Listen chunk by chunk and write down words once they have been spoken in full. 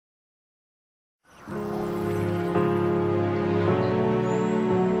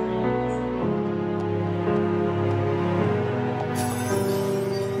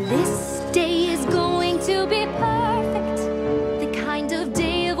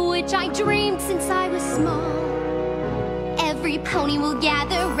which I dreamed since I was small. Every pony will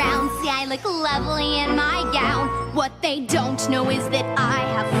gather round, see I look lovely in my gown. What they don't know is that I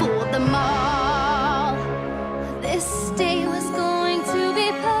have fooled them all. This day was going to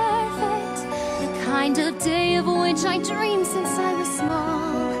be perfect, the kind of day of which I dreamed since I was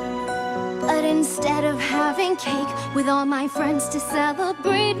small. But instead of having cake with all my friends to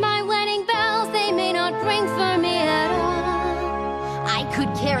celebrate my wedding bells, they may not ring for me at all. I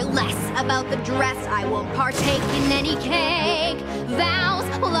could care less about the dress, I won't partake in any cake. Vows,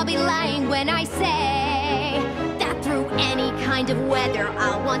 well I'll be lying when I say that through any kind of weather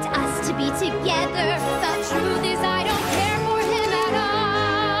I'll want us to be together. The truth is I don't care for him at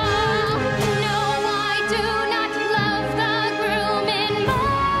all. No, I do not love the groom. In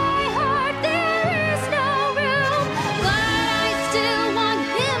my heart there is no room, but I still want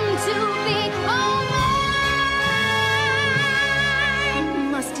him to be all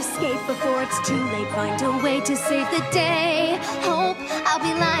mine. Must escape before it's too late, find a way to save the day. Hope I'll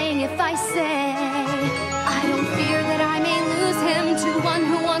be lying if I say